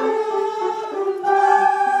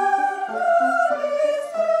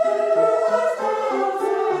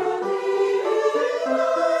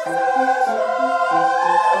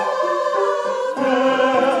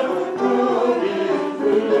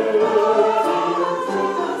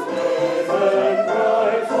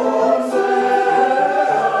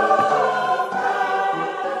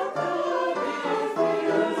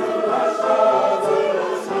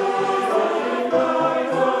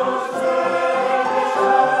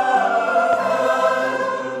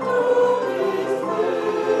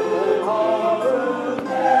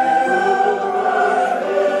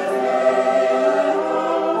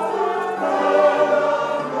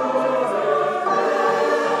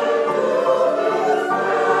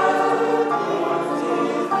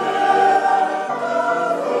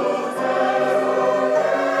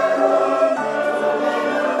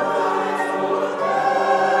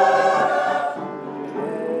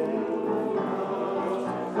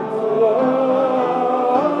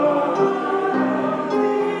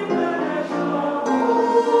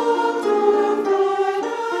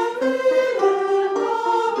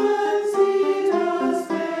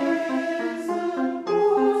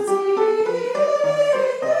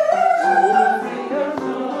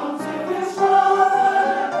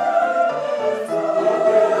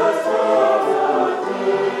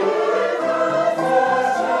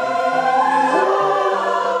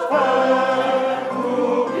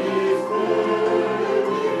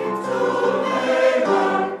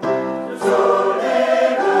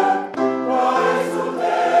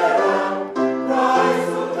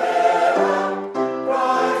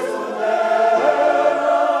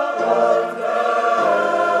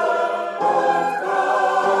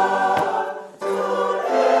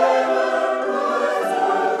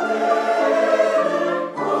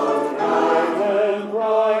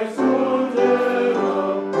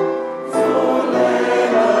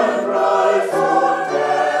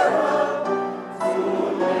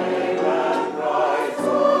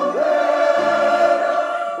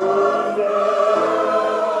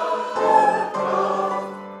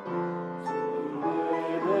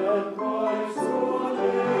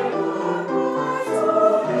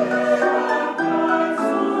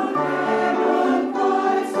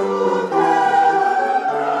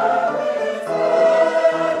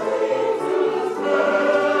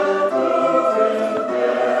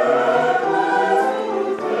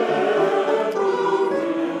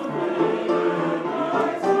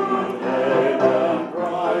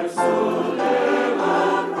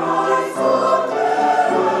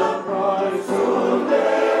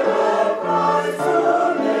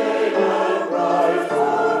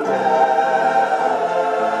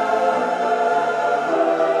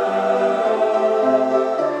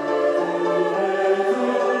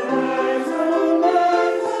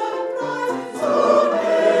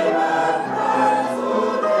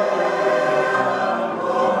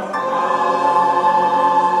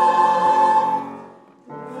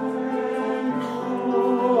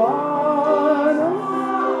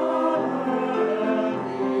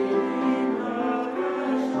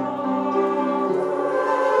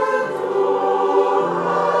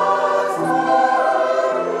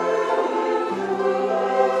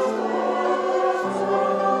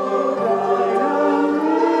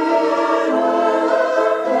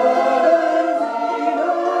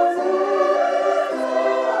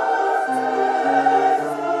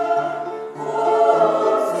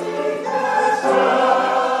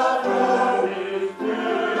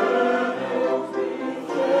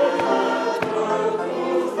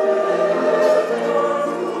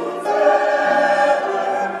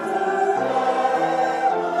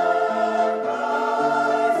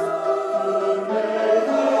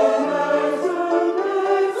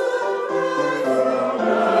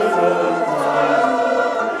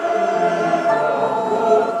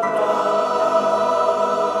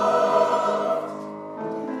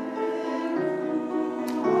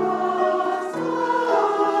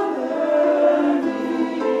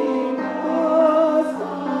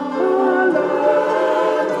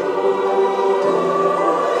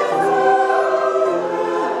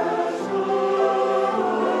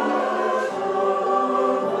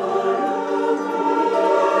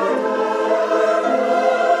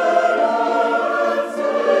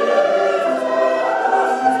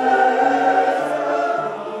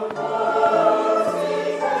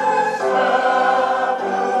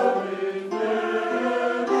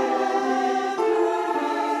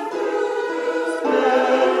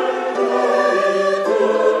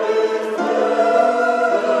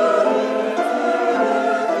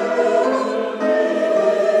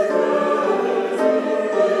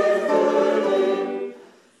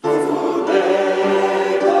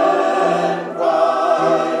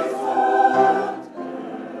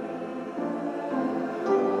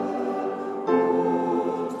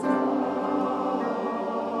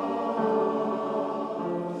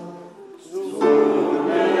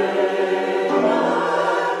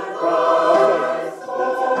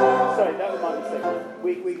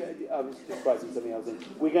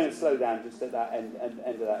 slow down just at that end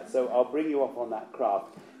of that. So I'll bring you up on that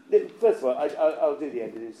craft. First of all, I'll do the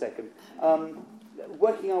end in a second.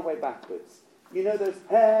 Working our way backwards. You know those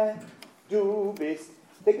hair, do, bis,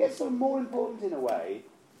 they get sort of more important in a way,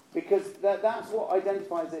 because that's what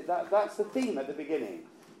identifies it. That's the theme at the beginning.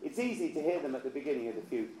 It's easy to hear them at the beginning of the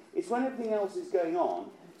fugue. It's when everything else is going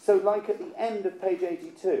on. So like at the end of page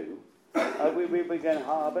 82, we're going,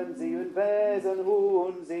 haben Sie und Wesen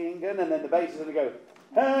und singen, and then the bass is going to go,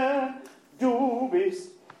 Herr, du bist.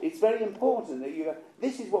 It's very important that you go,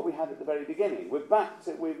 this is what we had at the very beginning. We're back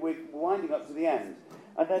to, we're winding up to the end.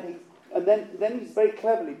 And then he's very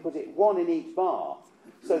cleverly put it one in each bar.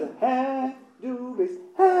 So the Herr, du bist,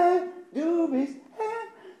 Herr, du bist, Herr,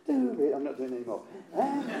 du bist. I'm not doing it anymore.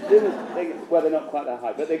 Herr, du bist. Well, they're not quite that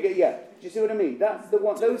high, but they get, yeah. Do you see what I mean? That's the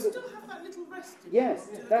one. Those still have that little rest. Yes,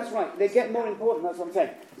 that's right. They get more important, that's what I'm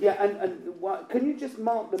saying. Yeah, and can you just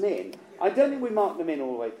mark them in? I don't think we marked them in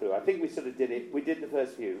all the way through. I think we sort of did it. We did the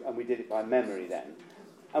first few, and we did it by memory then.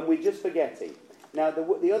 And we're just forgetting. Now,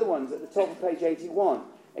 the other ones at the top of page 81,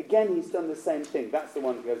 again, he's done the same thing. That's the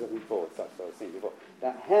one that goes up in fourths. That's what I was saying before.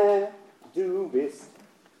 That Herr, du bist.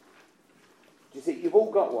 Do you see? You've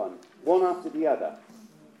all got one after the other.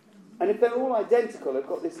 And if they're all identical, they've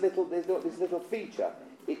got this little feature.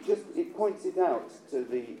 It points it out to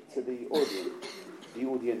the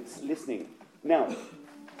audience listening. Now,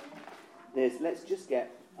 let's just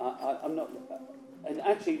get. I'm not. And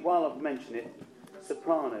actually, while I've mentioned it,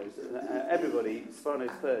 sopranos. Everybody,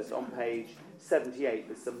 sopranos first on page 78.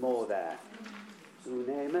 There's some more there. Du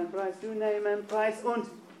nehmen Preis und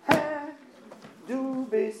Herr, du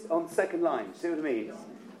bist on the second line. See what I mean?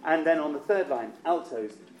 And then on the third line,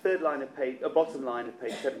 altos. Third line of page, bottom line of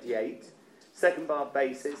page 78. Second bar,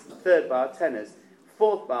 basses. Third bar, tenors.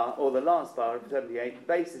 Fourth bar, or the last bar of 78,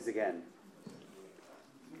 basses again.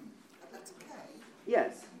 That's okay.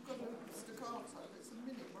 Yes. You've got a staccato. It's a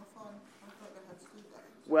minute. I don't know how to do that.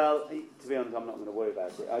 Well, to be honest, I'm not going to worry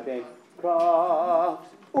about it. I don't. Kraft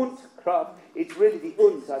und Kraft. It's really the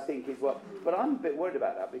und, I think, is what. But I'm a bit worried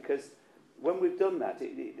about that because when we've done that,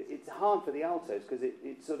 it's hard for the altos because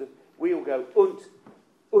it sort of, we all go und.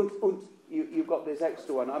 You've got this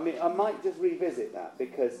extra one. I mean, I might just revisit that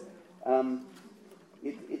because I've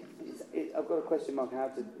got a question mark how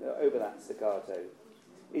to over that staccato.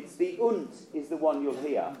 It's the und is the one you'll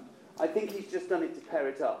hear. I think he's just done it to pair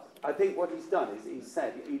it up. I think what he's done is he's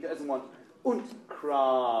said he doesn't want und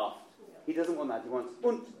Kraft. He doesn't want that. He wants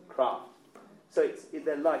und Kraft. So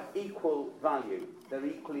they're like equal value. They're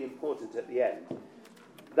equally important at the end.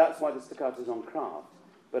 That's why the staccato's on Kraft.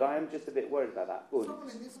 But I am just a bit worried about that. Someone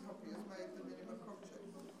in this copy has made the minimum project.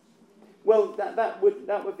 Well, that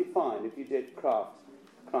would be fine if you did Kraft.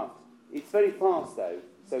 It's very fast though,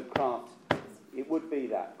 so Kraft. It would be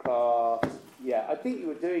that Kraft. Yeah, I think you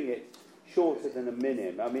were doing it shorter than a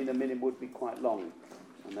minim. I mean, a minim would be quite long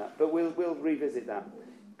on that, but we'll revisit that.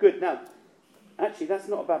 Good. Now, actually, that's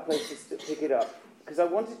not a bad place to pick it up because I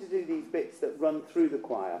wanted to do these bits that run through the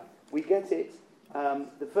choir. We get it.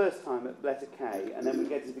 The first time at letter K, and then we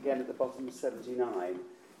get it again at the bottom of 79.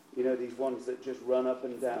 You know, these ones that just run up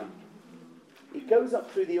and down. It goes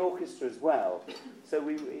up through the orchestra as well. So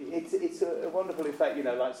it's a wonderful effect, you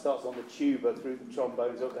know, like starts on the tuba, through the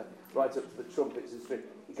trombones, right up to the trumpets and strings.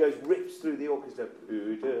 It rips through the orchestra.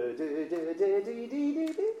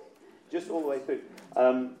 Just all the way through.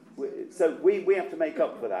 So we have to make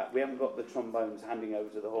up for that. We haven't got the trombones handing over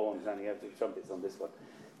to the horns, handing over to the trumpets on this one.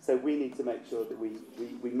 So we need to make sure that we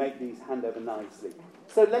make these hand over nicely.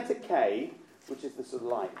 So letter K, which is the sort of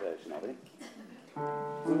light version of it.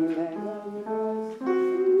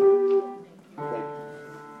 Okay.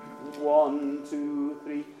 1, 2,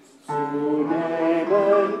 3.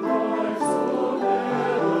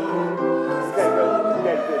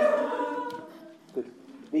 Good.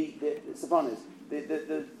 The sopranos.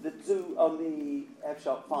 The do on the F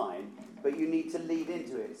sharp fine, but you need to lead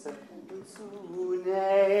into it. So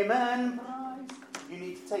you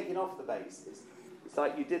need to take it off the bass. It's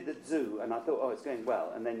like you did the zoo, and I thought, oh, it's going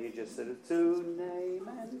well, and then you just sort of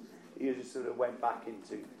you just sort of went back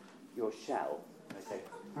into your shell. Okay.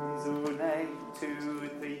 2,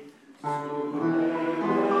 3.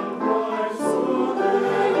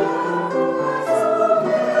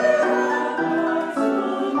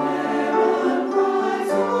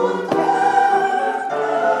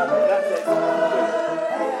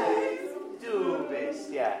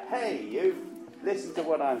 Listen to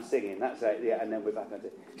what I'm singing. That's right. Yeah, and then we're back on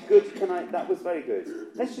it. Good. That was very good.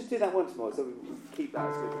 Let's just do that once more, so we keep that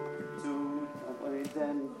as good.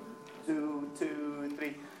 2, 2,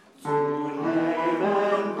 3.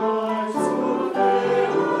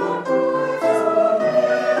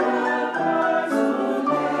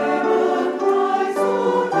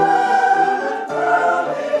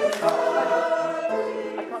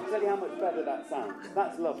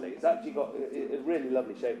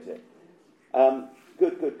 lovely shape to it.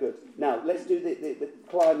 Good. Now, let's do the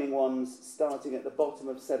climbing ones starting at the bottom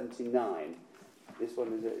of 79. This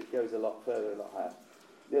one it goes a lot further, a lot higher,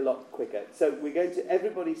 a lot quicker. So we're going to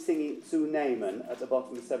everybody singing Zu Nehmen at the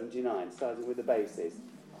bottom of 79, starting with the basses.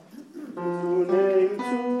 Zu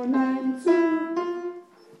nehmen, zu.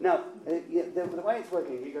 Now, the way it's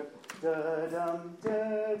working, you go da-dum,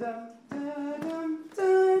 da-dum, da-dum, da.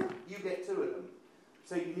 You get two of them.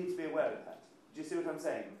 So you need to be aware of that. Do you see what I'm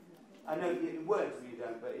saying? I know in words you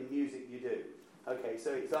don't, but in music you do. Okay,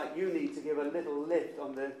 so it's like you need to give a little lift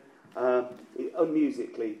on the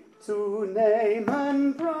musically. Zu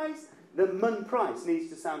nehmen Preis. The mun price needs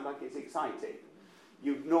to sound like it's exciting.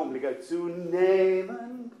 You normally go zu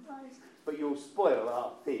nehmen Preis, but you'll spoil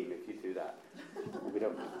our theme if you do that. We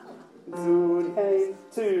don't. Zu nehmen,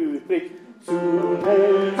 2, 3. Zu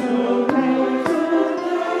nehmen, zu nehmen, zu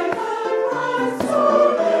nehmen Preis, zu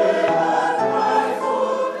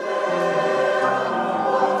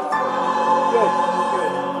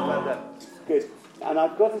Good. And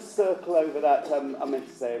I've got a circle over that, I meant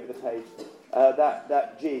to say over the page,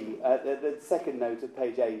 that G, the second note of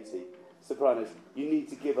page 80, sopranos. You need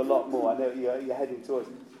to give a lot more. I know you're heading towards,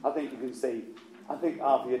 I think you can see, I think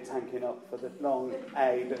half of you are tanking up for the long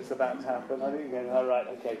A that's about to happen. I think you're going, all right,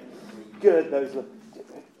 okay. Good,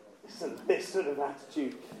 this sort of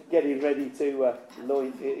attitude, getting ready to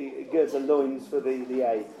gird the loins for the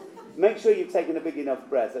A. Make sure you've taken a big enough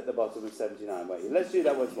breath at the bottom of 79, won't you? Let's do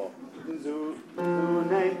that once more. Zu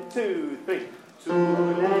nehmen, 2, 3. Zu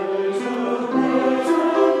nehmen, zu nehmen, zu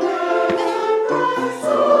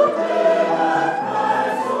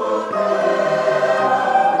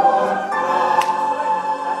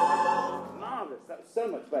marvellous. That was so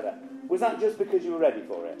much better. Was that just because you were ready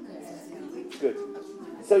for it? Good.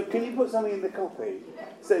 So can you put something in the copy?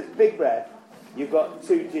 So it's big breath. You've got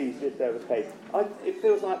 2 G's just over the page. It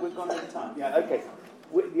feels like we've gone over time. Yeah, okay.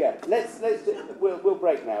 We'll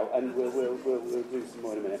break now, and we'll do some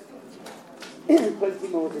more in a minute. Plenty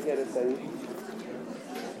more to get us in.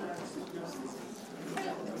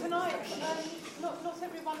 Tonight, not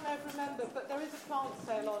everyone may remember, but there is a plant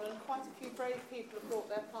sale on, and quite a few brave people have brought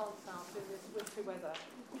their plants out in this wintry weather.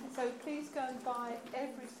 So please go and buy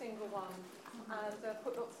every single one, and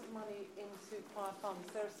put lots of money into fire funds.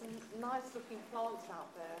 There are some nice-looking plants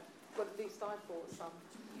out there. Well, at least I bought some.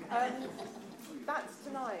 That's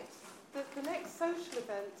tonight. The next social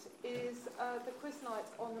event is the quiz night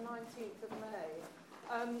on the 19th of May.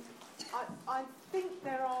 I think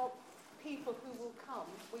there are people who will come.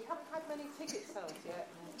 We haven't had many ticket sales yet,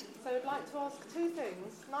 so I'd like to ask 2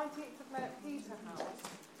 things. 19th of May at Peterhouse.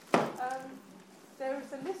 There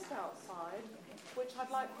is a list outside, which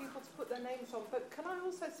I'd like people to put their names on, but can I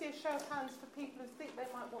also see a show of hands for people who think they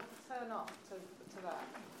might want to turn up to that?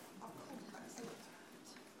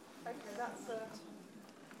 Okay, that's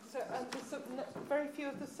very few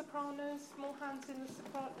of the sopranos, more hands in the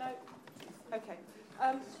soprano. No? Okay.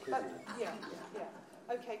 But yeah.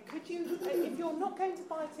 Okay, could you, if you're not going to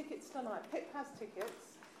buy tickets tonight, Pip has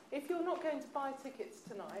tickets. If you're not going to buy tickets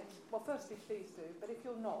tonight, well, firstly, please do, but if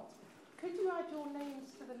you're not, could you add your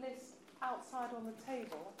names to the list outside on the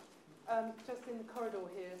table, just in the corridor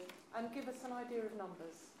here, and give us an idea of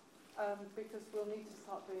numbers, because we'll need to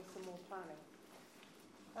start doing some more planning.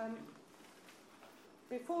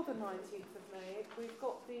 Before the 19th of May, we've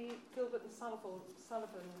got the Gilbert and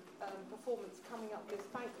Sullivan performance coming up this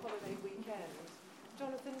bank holiday weekend.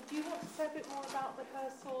 Jonathan, do you want to say a bit more about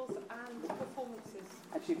rehearsals and performances?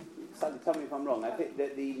 Actually, Sally, tell me if I'm wrong. I think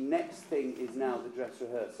that the next thing is now the dress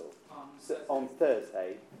rehearsal on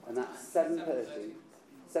Thursday, and that's 7:30.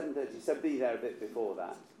 7:30. So be there a bit before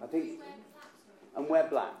that. I think. And wear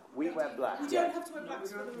black. We wear black. We don't have to wear black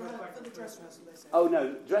for the dress rehearsal, they say. Oh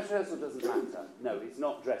no, dress rehearsal doesn't matter. No, it's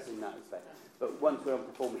not dress in that respect. But once we're on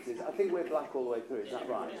performances, I think we're black all the way through. Is that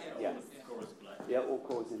right? Yeah. Yeah, all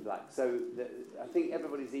chorus in black. So I think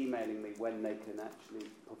everybody's emailing me when they can actually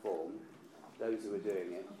perform. Those who are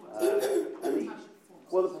doing it.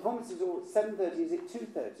 Well, the performance is all 7:30. Is it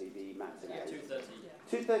 2:30? The matinee. 2:30.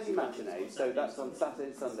 2:30 matinee. So that's on Saturday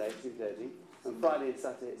and Sunday at 2:30, and Friday and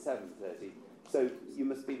Saturday at 7:30. So you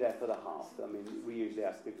must be there for the half. I mean, we usually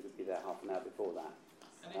ask people to be there half an hour before that.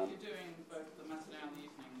 And if you're doing both the matinee and the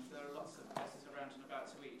evening, there are lots of places around and about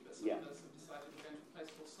to eat, but some of us have decided we're going to a place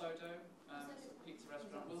called Sodo, it's a pizza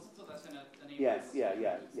restaurant. We'll put that in an email. Yes, yeah.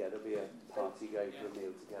 There'll be a party going for a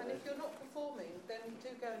meal together. And if you're not performing, then do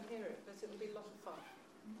go and hear it, because it'll be a lot of fun.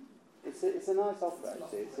 It's a nice opera,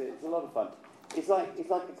 actually. It's a lot of fun. It's like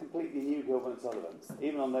a completely new Gilbert and Sullivan.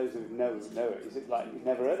 Even on those who know it, it's like you've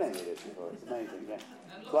never heard any of this before. It's amazing, yeah.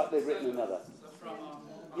 It's like they've written another. From our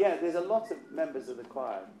more Yeah, there's a lot of members of the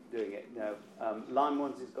choir doing it. You know, Lime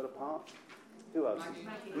Ones has got a part. Who else?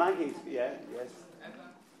 Maggie's, yeah, yes.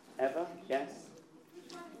 Eva, yes.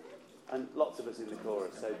 And lots of us in the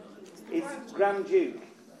chorus. So it's Grand Duke.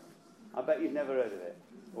 I bet you've never heard of it,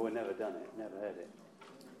 or never done it, never heard it.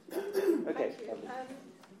 Okay. Thank you.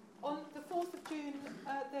 On the 4th of June,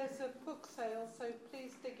 there's a book sale, so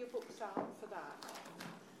please dig your books out for that.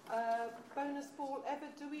 Bonus ball,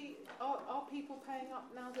 Eva, are people paying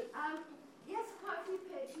up now that... Yes, quite a few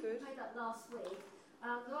people Good. paid up last week.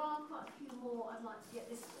 There are quite a few more I'd like to get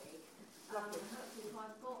this week. Lovely. Hopefully if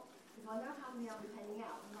I know how many I'm paying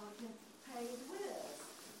out, then I can pay the winners.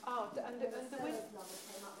 and the Sarah's winner... number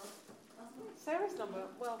came up last week. Sarah's number,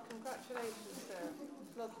 well, congratulations, Sarah.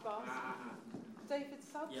 Not the boss. David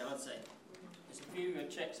Subs? Yeah, I'd say there's a few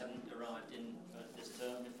checks haven't arrived in this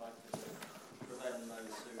term, if I could prevail on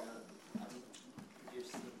those who haven't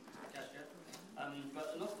produced the cash yet.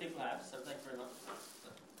 But a lot of people have, so thank you very much.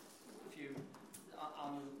 But if you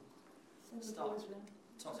start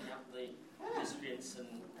totting up the districts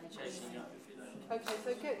and chasing up if you don't. Okay,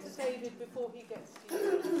 so get to David before he gets to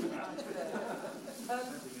you.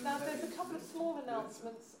 Now, there's a couple of small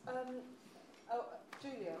announcements.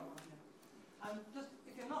 Julia. Just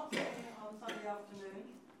if you're not singing on Sunday afternoon,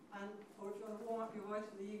 or if you want to warm up your voice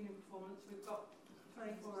for the evening performance, we've got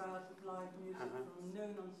 24 hours of live music from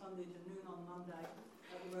noon on Sunday to noon on Monday at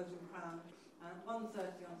the Rose and Crown, and at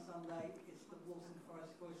 1:30 on Sunday it's the Walton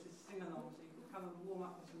Forest Voices sing-along, so you can come and warm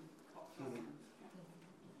up with some pop songs and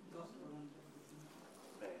gospel and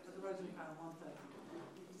at the Rose and Crown 1:30.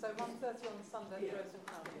 So 1:30 on Sunday at the Rose and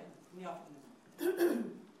Crown. Yeah, in the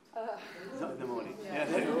afternoon. Not in the morning. Yeah,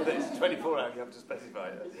 it's 24 hours, you have to specify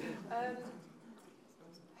it.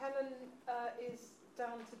 Helen is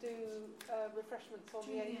down to do refreshments on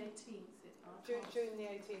June the 18th. June the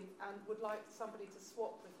 18th, and would like somebody to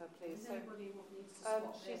swap with her, please. Does anybody want me to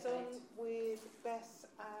swap she's their on date? with Bess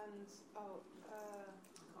and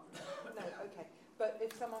no, okay. But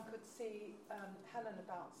if someone could see Helen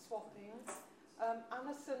about swapping.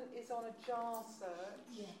 Alison is on a jar search.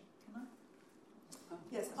 Yeah, can I?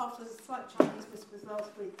 Yes, after the slight Chinese whispers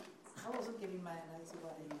last week, I wasn't giving mayonnaise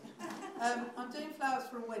away. I'm doing flowers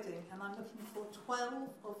for a wedding, and I'm looking for 12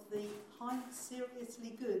 of the Heinz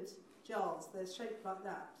Seriously Good jars. They're shaped like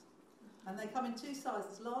that. And they come in two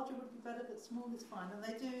sizes. Larger would be better, but small is fine. And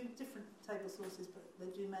they do different table sauces, but they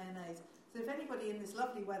do mayonnaise. So if anybody in this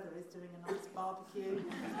lovely weather is doing a nice barbecue,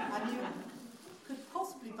 and you could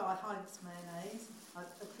possibly buy Heinz mayonnaise, I'd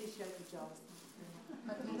appreciate the jars.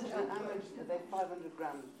 How much are they? 500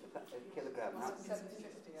 grams a kilogram?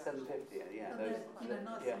 750. 750, yeah. And Those, they're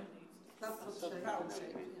nice. yeah. That's what Sort of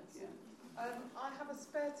shape. yeah. I have a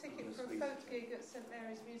spare ticket for a folk gig at St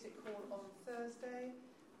Mary's Music Hall on Thursday,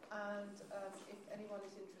 and if anyone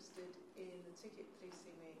is interested in the ticket, please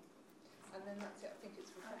see me. And then that's it. I think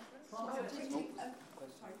it's refreshments.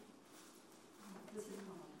 Sorry.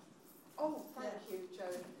 Oh, thank you,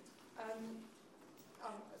 Joan.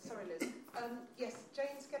 Sorry, Liz. Yes,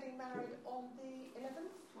 Jane's getting married on the 11th?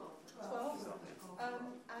 12th.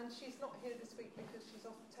 And she's not here this week because she's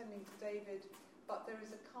off attending to David, but there is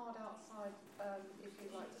a card outside if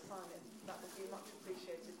you'd like to sign it. That would be much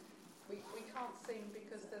appreciated. We can't sing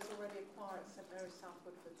because there's already a choir at St Mary's South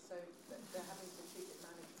Woodford, so they're having to keep it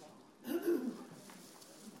managed well.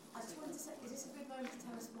 I just wanted to say, is this a good moment to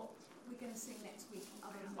tell us what we're going to sing next week?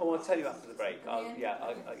 Oh, I'll tell you after the break. Yeah.